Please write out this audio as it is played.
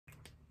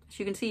As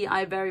you can see,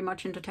 I very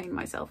much entertain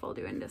myself while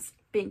doing this.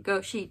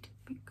 Bingo sheet.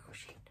 Bingo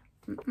sheet.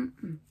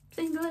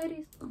 Single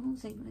ladies. Oh,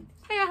 single ladies.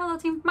 Hey, hello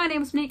team. My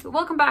name is Nick.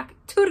 Welcome back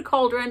to the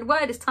Cauldron,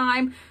 where it is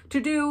time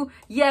to do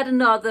yet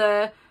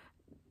another...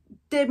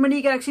 Did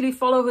Monique actually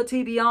follow her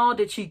TBR?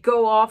 Did she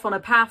go off on a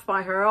path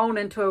by her own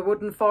into a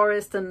wooden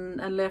forest and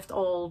left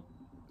all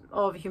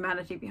of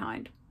humanity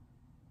behind?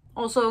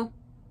 Also,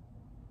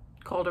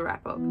 called a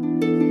wrap up.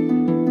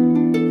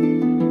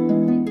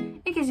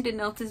 In case you didn't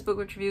know, this is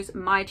Bookwitch Reviews,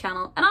 my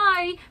channel, and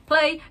I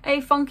play a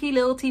funky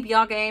little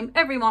TBR game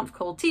every month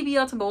called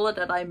TBR Tombola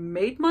that I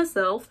made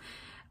myself.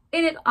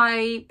 In it,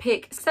 I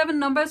pick 7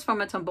 numbers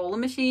from a Tombola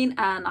machine,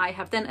 and I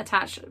have then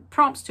attached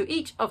prompts to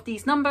each of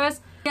these numbers.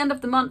 At the end of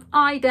the month,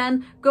 I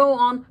then go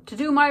on to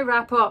do my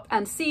wrap up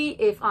and see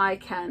if I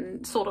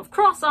can sort of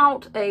cross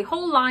out a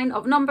whole line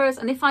of numbers,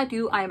 and if I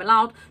do, I am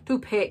allowed to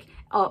pick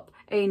up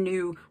a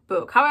new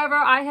book. However,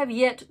 I have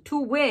yet to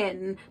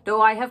win, though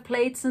I have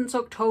played since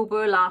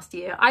October last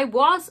year. I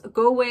was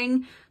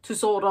going to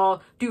sort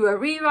of do a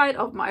rewrite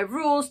of my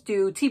rules,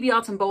 do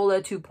TBR Tombola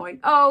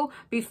 2.0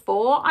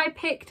 before I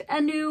picked a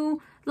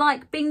new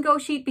bingo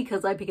sheet,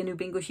 because I pick a new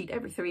bingo sheet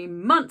every 3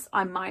 months.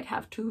 I might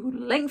have to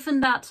lengthen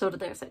that so that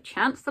there's a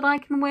chance that I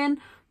can win.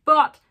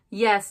 But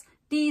yes,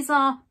 these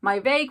are my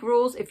vague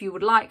rules. If you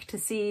would like to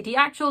see the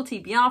actual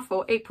TBR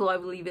for April, I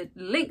will leave it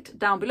linked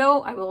down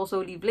below. I will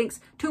also leave links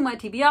to my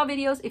TBR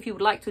videos if you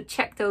would like to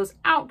check those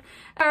out.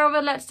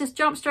 However, let's just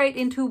jump straight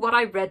into what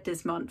I read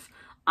this month.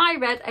 I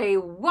read a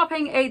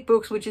whopping 8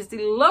 books, which is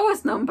the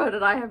lowest number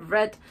that I have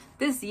read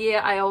this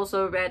year. I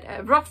also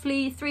read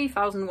roughly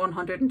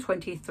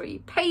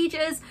 3,123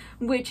 pages,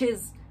 which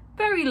is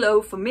very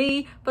low for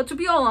me, but to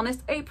be all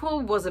honest, April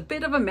was a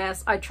bit of a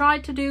mess. I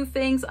tried to do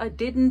things, I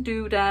didn't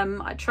do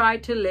them. I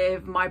tried to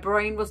live, my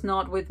brain was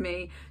not with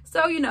me.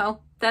 So, you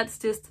know, that's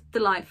just the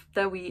life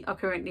that we are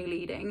currently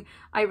leading.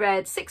 I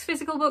read 6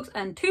 physical books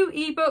and 2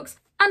 ebooks.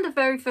 And the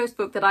very first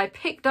book that I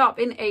picked up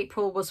in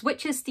April was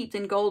Witches Steeped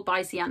in Gold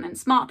by Ciannon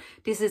Smart.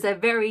 This is a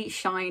very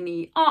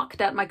shiny ARC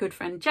that my good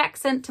friend Jack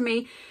sent to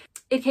me.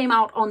 It came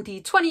out on the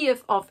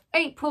 20th of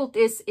April.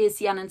 This is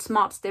Ciannon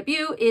Smart's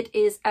debut. It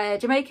is a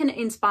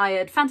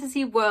Jamaican-inspired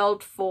fantasy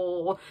world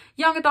for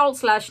young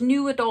adult /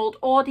 new adult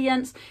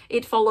audience.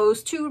 It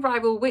follows 2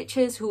 rival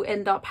witches who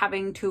end up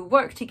having to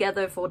work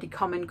together for the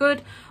common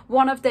good.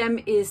 One of them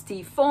is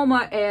the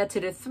former heir to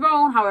the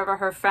throne. However,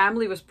 her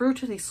family was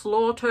brutally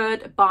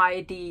slaughtered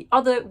by the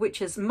other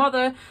witch's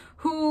mother,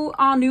 who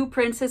our new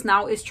princess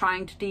now is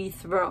trying to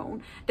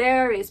dethrone.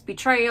 There is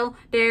betrayal,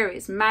 there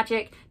is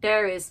magic,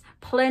 there is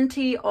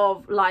plenty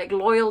of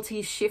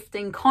loyalty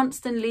shifting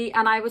constantly,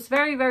 and I was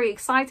very, very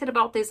excited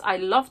about this. I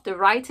loved the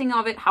writing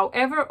of it.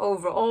 However,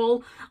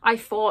 overall, I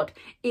thought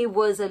it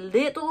was a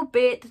little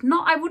bit,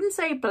 I wouldn't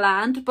say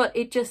bland, but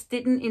it just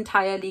didn't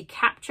entirely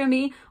capture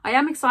me. I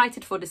am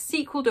excited for the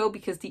sequel though,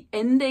 because the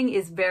ending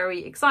is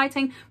very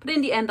exciting, but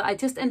in the end, I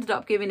just ended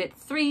up giving it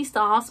 3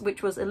 stars,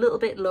 which was a little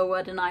bit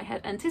lower than I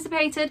had anticipated,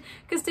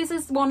 because this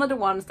is one of the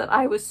ones that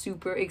I was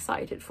super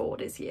excited for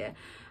this year.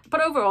 But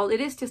overall,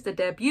 it is just a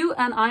debut,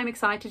 and I'm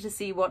excited to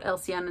see what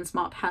else Ciannon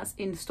Smart has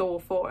in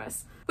store for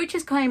us.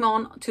 Witches came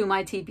on to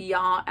my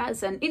TBR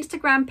as an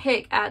Instagram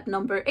pick at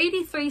number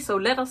 83, so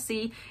let us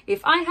see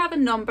if I have a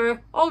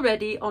number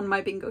already on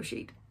my bingo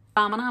sheet.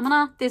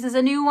 This is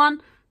a new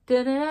one.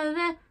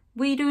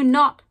 We do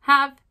not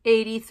have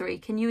 83.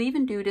 Can you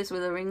even do this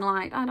with a ring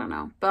light? I don't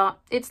know, but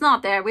it's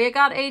not there. We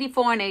got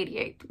 84 and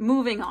 88.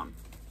 Moving on.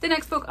 The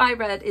next book I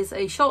read is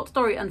a short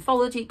story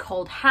anthology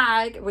called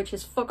Hag, which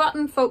is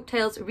Forgotten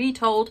Folktales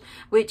Retold,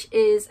 which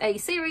is a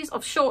series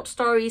of short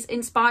stories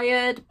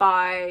inspired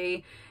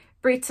by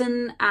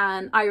Britain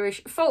and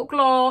Irish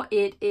folklore.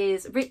 It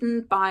is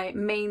written by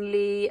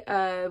mainly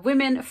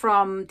women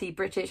from the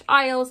British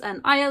Isles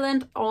and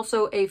Ireland,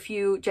 also a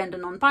few gender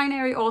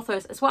non-binary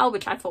authors as well,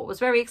 which I thought was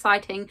very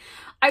exciting.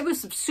 I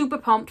was super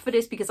pumped for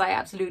this because I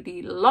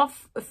absolutely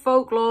love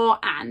folklore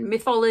and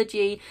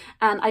mythology,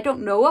 and I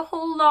don't know a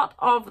whole lot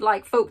of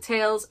folk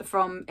tales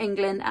from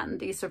England and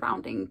the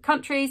surrounding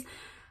countries.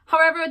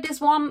 However, this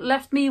one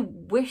left me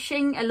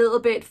wishing a little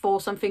bit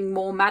for something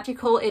more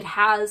magical. It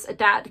has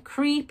that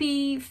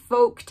creepy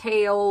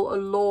folktale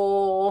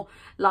lore,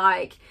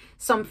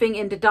 something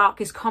in the dark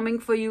is coming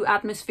for you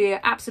atmosphere,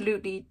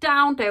 absolutely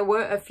down. There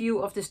were a few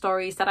of the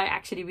stories that I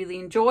actually really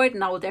enjoyed,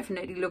 and I will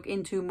definitely look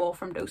into more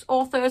from those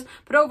authors.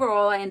 But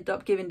overall, I ended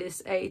up giving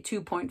this a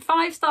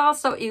 2.5 stars,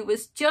 so it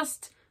was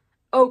just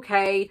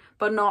okay,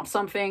 but not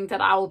something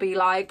that I will be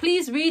like,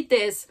 please read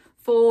this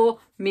for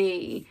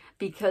me,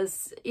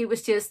 because it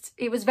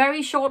was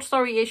very short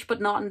story-ish, but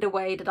not in the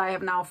way that I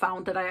have now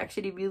found that I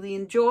actually really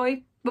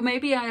enjoy. But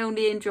maybe I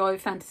only enjoy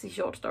fantasy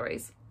short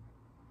stories.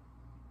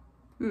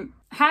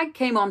 Hag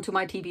came onto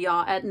my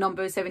TBR at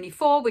number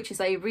 74, which is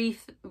a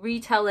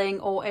retelling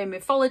or a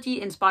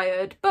mythology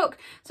inspired book.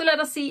 So let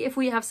us see if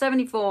we have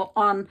 74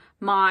 on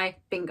my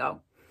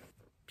bingo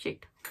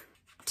sheet.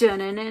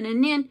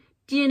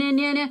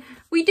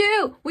 We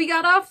do! We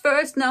got our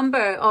first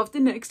number of the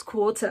next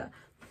quarter.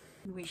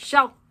 We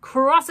shall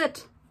cross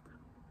it.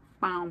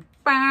 Wow.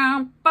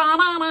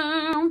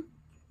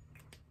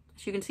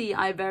 As you can see,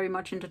 I very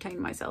much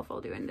entertained myself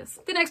while doing this.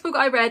 The next book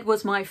I read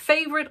was my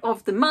favourite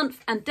of the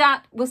month, and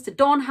that was The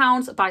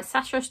Dawnhounds by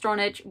Sasha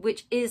Stronach,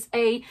 which is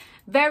a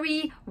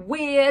very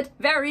weird,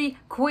 very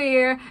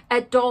queer,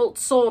 adult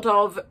sort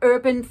of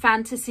urban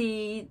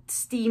fantasy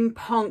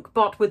steampunk,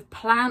 but with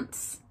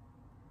plants.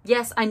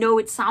 Yes, I know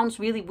it sounds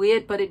really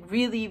weird, but it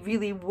really,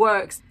 really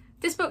works.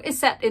 This book is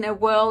set in a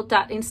world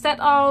that instead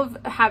of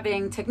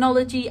having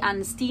technology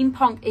and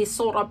steampunk is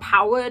sort of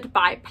powered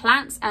by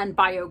plants, and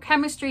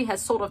biochemistry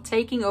has sort of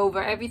taken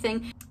over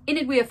everything. In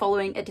it we are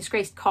following a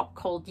disgraced cop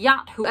called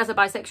Yat, who as a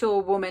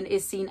bisexual woman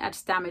is seen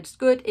as damaged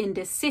good in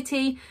this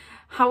city.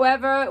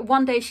 However,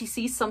 one day she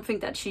sees something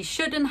that she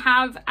shouldn't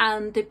have,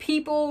 and the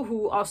people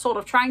who are sort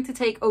of trying to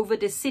take over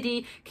this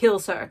city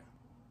kills her.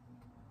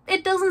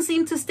 It doesn't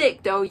seem to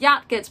stick though.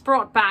 Yat gets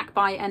brought back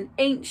by an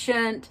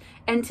ancient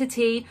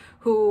entity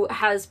who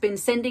has been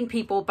sending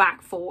people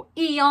back for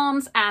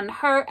eons, and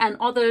her and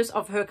others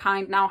of her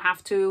kind now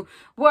have to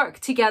work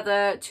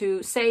together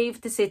to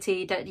save the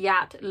city that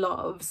Yat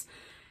loves.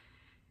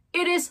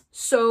 It is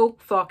so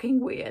fucking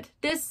weird.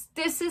 This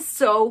is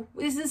so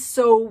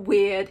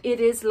weird. It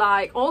is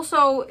like,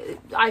 also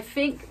I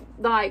think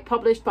like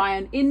published by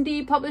an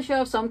indie publisher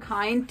of some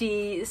kind.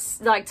 The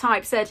like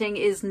typesetting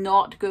is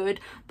not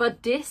good,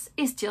 but this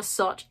is just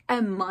such a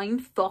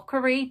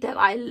mindfuckery that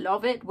I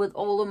love it with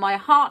all of my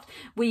heart.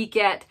 We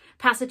get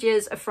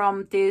passages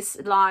from this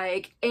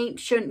like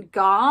ancient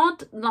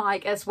god,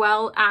 like as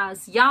well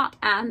as Yat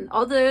and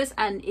others,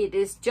 and it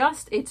is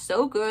just, it's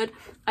so good.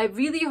 I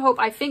really hope,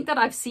 I think that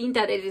I've seen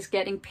that it is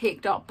getting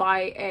picked up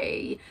by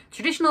a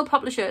traditional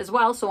publisher as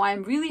well, so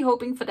I'm really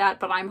hoping for that,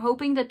 but I'm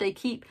hoping that they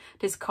keep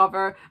this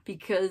cover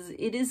because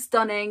it is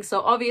stunning.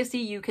 So obviously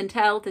you can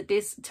tell that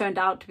this turned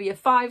out to be a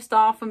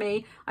 5-star for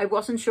me. I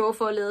wasn't sure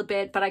for a little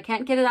bit, but I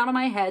can't get it out of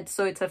my head,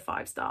 so it's a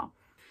 5-star.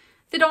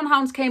 The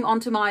Dawnhounds came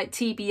onto my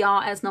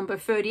TBR as number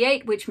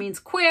 38, which means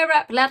queer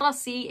rep. Let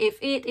us see if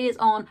it is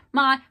on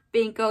my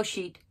bingo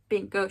sheet.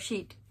 Bingo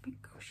sheet.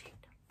 Bingo sheet.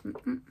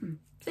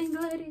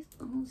 Single ladies.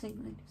 Oh,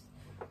 single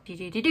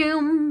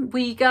ladies.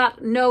 We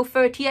got no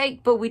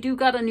 38, but we do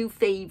got a new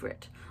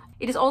favourite.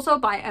 It is also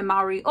by a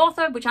Maori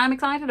author, which I'm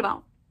excited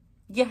about.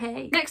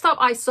 Yay! Next up,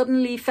 I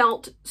suddenly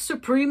felt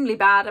supremely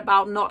bad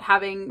about not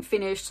having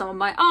finished some of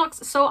my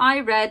arcs, so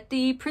I read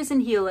The Prison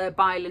Healer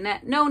by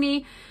Lynette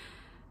Noni,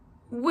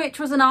 which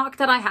was an arc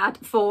that I had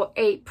for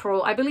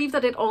April. I believe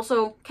that it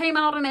also came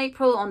out in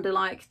April on the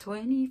like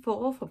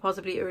 24th or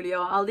possibly earlier.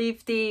 I'll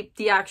leave the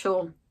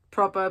actual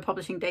proper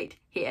publishing date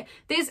here.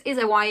 This is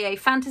a YA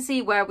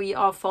fantasy where we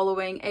are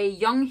following a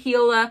young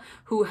healer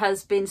who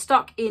has been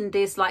stuck in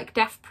this like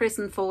death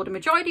prison for the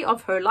majority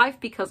of her life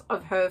because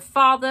of her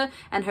father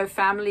and her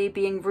family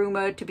being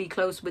rumored to be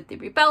close with the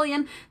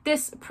rebellion.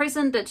 This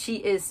prison that she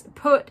is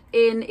put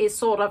in is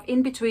sort of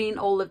in between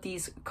all of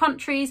these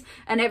countries,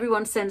 and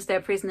everyone sends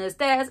their prisoners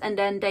there, and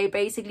then they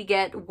basically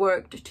get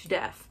worked to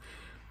death.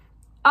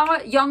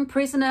 Our young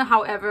prisoner,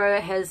 however,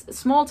 has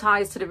small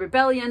ties to the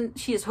rebellion.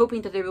 She is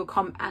hoping that they will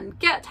come and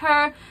get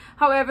her.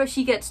 However,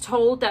 she gets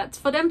told that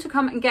for them to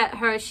come and get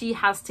her, she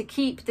has to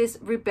keep this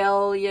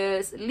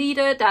rebellious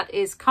leader that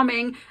is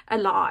coming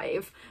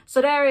alive.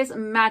 So there is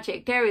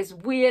magic, there is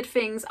weird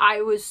things.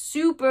 I was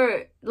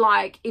super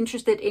like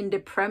interested in the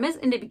premise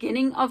in the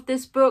beginning of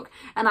this book,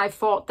 and I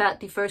thought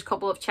that the first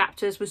couple of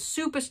chapters was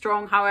super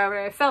strong.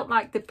 However, I felt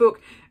like the book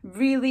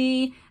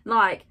really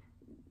like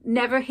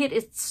never hit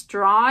its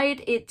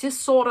stride. It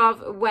just sort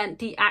of went,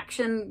 the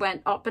action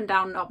went up and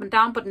down,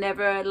 but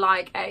never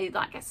like a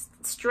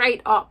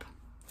straight up.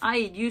 I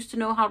used to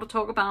know how to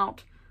talk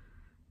about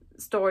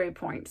story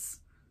points.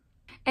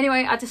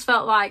 Anyway, I just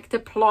felt like the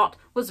plot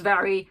was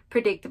very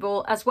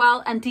predictable as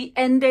well, and the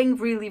ending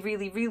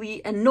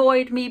really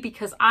annoyed me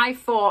because I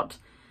thought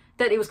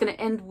that it was going to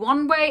end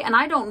one way, and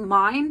I don't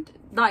mind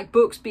like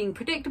books being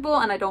predictable,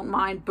 and I don't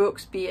mind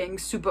books being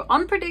super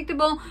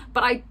unpredictable,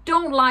 but I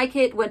don't like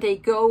it when they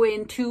go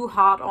in too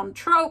hard on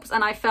tropes,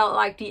 and I felt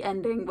like the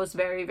ending was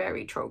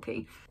very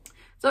tropey.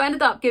 So I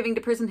ended up giving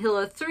The Prison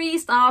Healer 3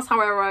 stars.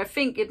 However, I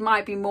think it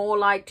might be more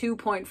like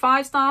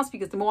 2.5 stars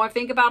because the more I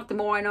think about it, the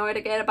more I know I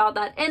get about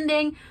that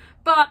ending.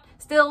 But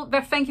still,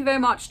 thank you very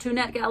much to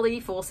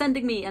NetGalley for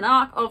sending me an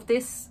arc of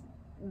this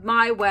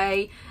my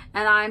way,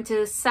 and I'm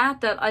just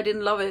sad that I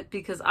didn't love it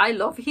because I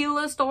love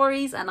healer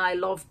stories and I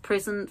love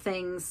prison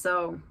things,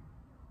 so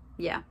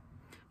yeah.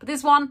 But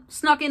this one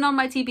snuck in on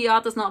my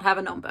TBR, does not have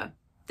a number.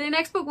 The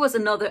next book was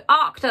another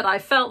arc that I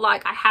felt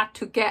like I had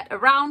to get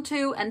around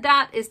to, and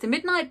that is The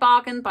Midnight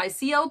Bargain by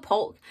C.L.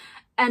 Polk,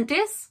 and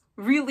this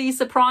really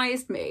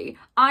surprised me.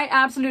 I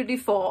absolutely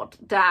thought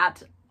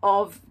that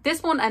of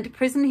this one and The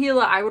Prison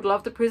Healer, I would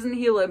love The Prison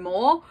Healer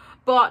more,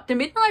 but The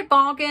Midnight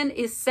Bargain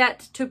is set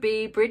to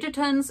be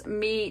Bridgerton's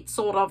meet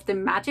sort of the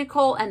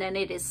magical, and then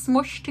it is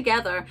smushed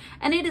together,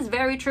 and it is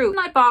very true.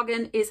 Midnight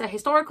Bargain is a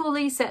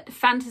historically set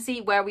fantasy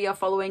where we are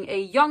following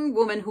a young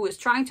woman who is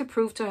trying to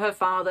prove to her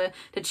father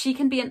that she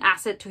can be an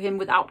asset to him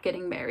without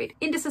getting married.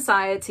 In the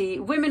society,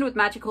 women with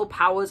magical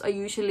powers are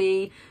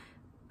usually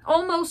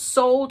almost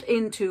sold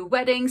into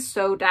weddings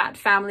so that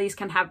families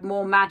can have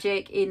more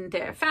magic in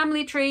their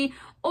family tree,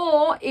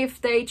 or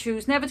if they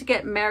choose never to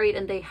get married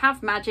and they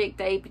have magic,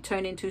 they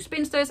turn into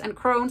spinsters and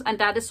crones, and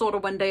that is sort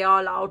of when they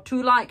are allowed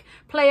to like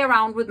play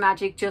around with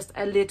magic just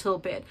a little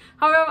bit.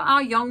 However,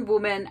 our young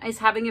woman is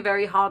having a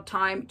very hard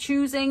time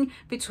choosing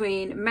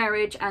between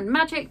marriage and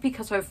magic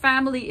because her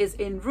family is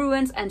in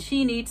ruins and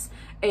she needs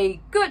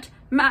a good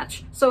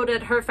match so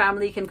that her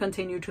family can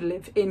continue to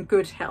live in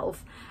good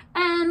health.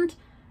 And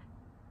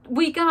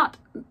we got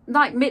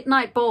like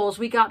midnight balls,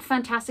 we got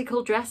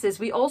fantastical dresses,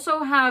 we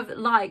also have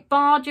like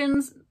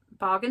bargains,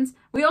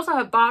 we also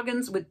have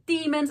bargains with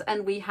demons,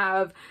 and we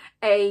have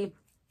a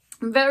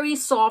very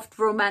soft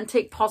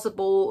romantic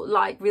possible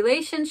like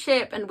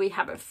relationship, and we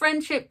have a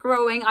friendship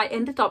growing. I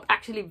ended up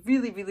actually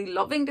really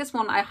loving this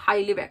one. I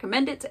highly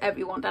recommend it to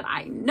everyone that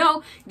I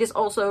know. It is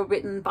also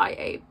written by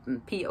a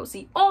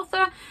POC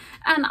author,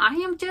 and I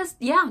am just,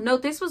 yeah, no,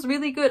 this was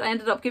really good. I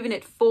ended up giving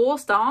it 4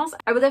 stars.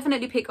 I will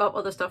definitely pick up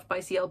other stuff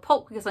by CL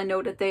Polk because I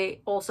know that they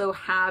also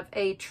have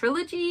a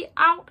trilogy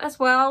out as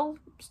well,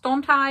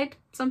 Stormtide,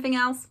 something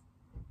else.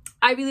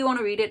 I really want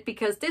to read it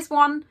because this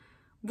one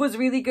was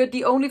really good.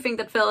 The only thing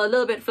that fell a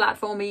little bit flat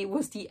for me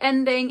was the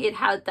ending. It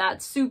had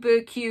that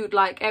super cute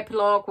like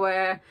epilogue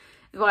where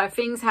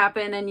things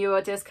happen and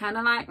you're just kind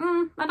of like,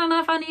 I don't know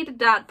if I needed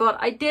that, but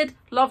I did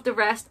love the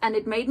rest, and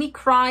it made me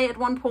cry at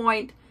one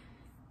point.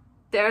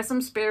 There are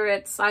some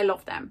spirits, I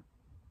love them.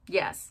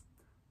 Yes,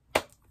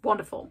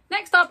 wonderful.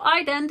 Next up,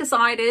 I then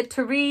decided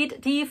to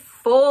read the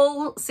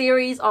full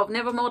series of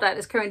Nevermoor that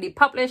is currently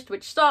published,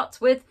 which starts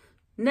with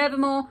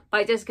Nevermoor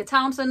by Jessica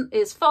Townsend,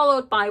 is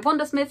followed by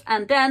Wundersmith,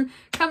 and then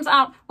comes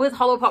out with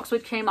Hollowpox,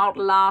 which came out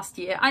last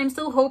year. I'm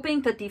still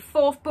hoping that the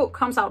 4th book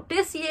comes out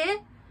this year.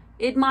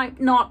 It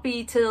might not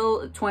be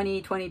till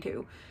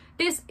 2022.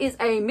 This is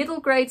a middle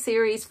grade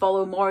series.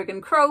 Follow Morrigan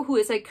Crow, who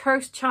is a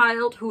cursed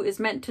child who is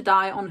meant to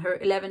die on her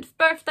 11th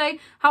birthday.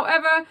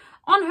 However,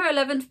 on her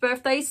 11th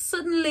birthday,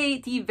 suddenly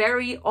the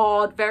very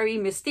odd, very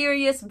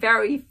mysterious,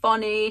 very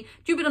funny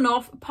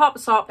Dawnhounds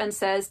pops up and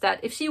says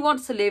that if she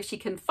wants to live, she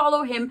can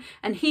follow him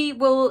and he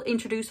will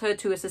introduce her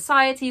to a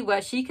society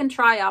where she can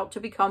try out to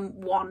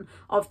become one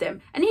of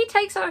them. And he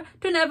takes her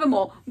to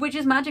Nevermoor, which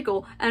is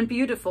magical and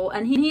beautiful,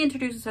 and he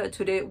introduces her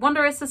to the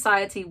Wondrous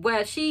Society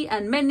where she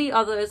and many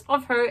others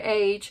of her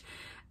age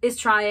is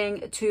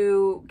trying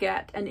to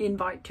get an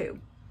invite to.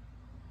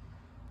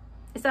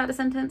 Is that a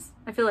sentence?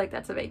 I feel like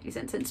that's a vaguely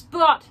sentence.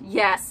 But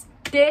yes,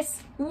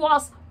 this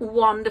was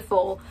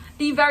wonderful.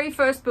 The very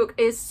first book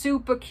is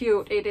super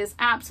cute. It is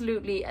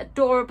absolutely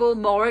adorable.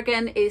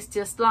 Morrigan is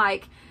just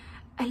like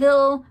a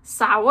little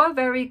sour,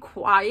 very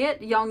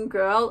quiet young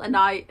girl, and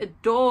I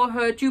adore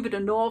her. Jupiter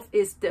North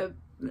is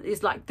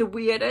like the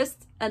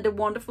weirdest and the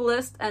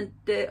wonderfulest, and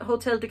the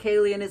Hotel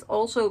Decalion is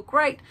also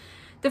great.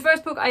 The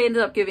first book I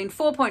ended up giving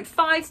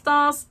 4.5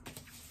 stars.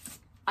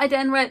 I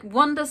then read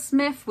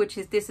Wundersmith, which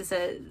is, this is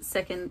a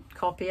second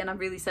copy, and I'm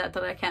really sad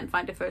that I can't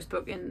find the first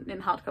book in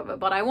hardcover,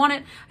 but I want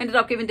it. I ended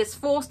up giving this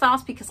 4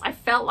 stars because I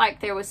felt like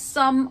there was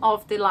some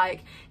of the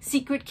like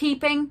secret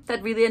keeping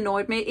that really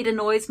annoyed me. It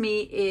annoys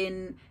me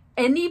in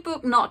any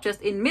book, not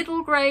just in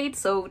middle grade,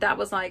 so that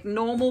was like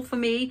normal for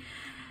me.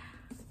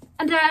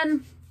 And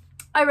then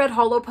I read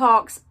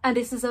Hollowpox, and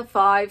this is a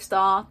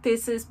 5-star.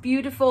 This is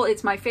beautiful.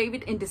 It's my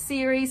favorite in the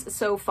series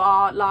so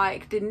far.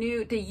 Like the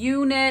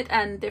unit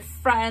and the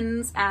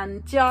friends,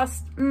 and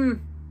just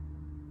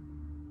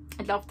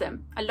I love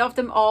them. I love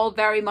them all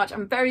very much.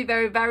 I'm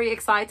very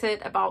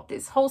excited about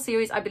this whole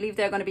series. I believe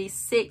there are going to be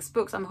 6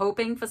 books. I'm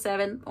hoping for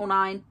 7 or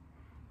 9.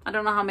 I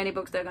don't know how many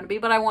books there are going to be,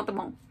 but I want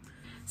them all.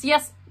 So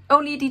yes,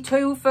 only the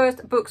 2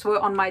 first books were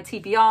on my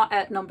TBR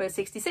at number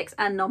 66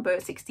 and number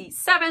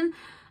 67.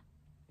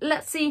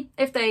 Let's see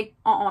if they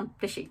are on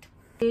the sheet.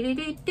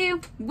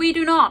 We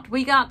do not.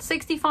 We got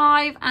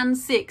 65 and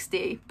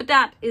 60, but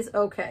that is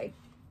okay.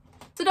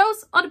 So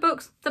those are the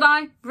books that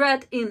I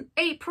read in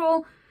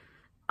April.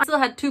 I still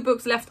had 2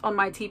 books left on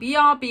my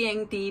TBR,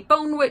 being The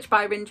Bone Witch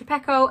by Rin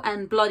Geppetto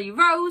and Bloody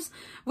Rose,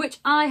 which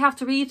I have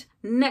to read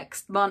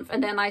next month,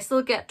 and then I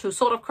still get to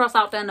sort of cross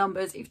out their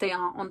numbers if they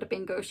are on the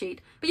bingo sheet.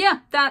 But yeah,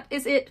 that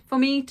is it for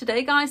me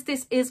today, guys.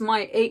 This is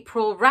my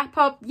April wrap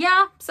up.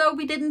 Yeah, so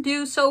we didn't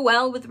do so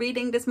well with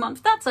reading this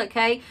month. That's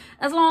okay,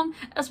 as long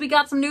as we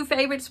got some new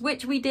favorites,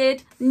 which we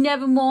did.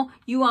 Nevermoor,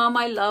 You Are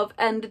My Love,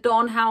 and the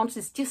Dawnhounds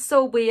is just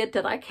so weird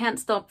that I can't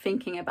stop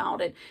thinking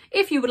about it.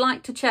 If you would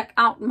like to check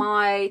out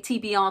my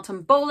TBR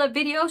Tombola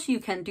videos, you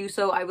can do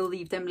so. I will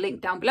leave them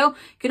linked down below.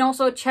 You can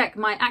also check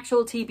my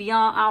actual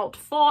TBR out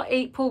for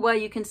April, where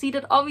you can see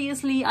that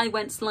obviously I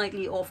went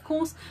slightly off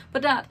course,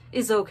 but that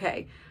is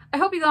okay. I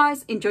hope you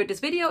guys enjoyed this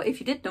video. If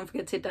you did, don't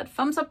forget to hit that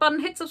thumbs up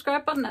button, hit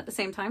subscribe button at the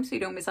same time so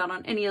you don't miss out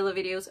on any other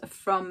videos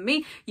from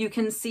me. You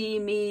can see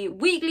me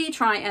weekly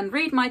try and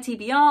read my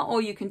TBR,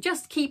 or you can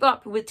just keep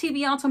up with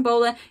TBR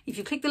Tombola if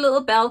you click the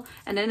little bell,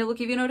 and then it will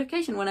give you a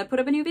notification when I put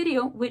up a new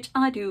video, which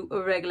I do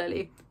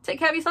regularly. Take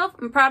care of yourself.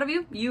 I'm proud of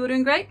you. You are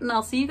doing great, and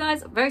I'll see you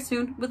guys very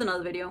soon with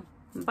another video.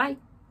 Bye.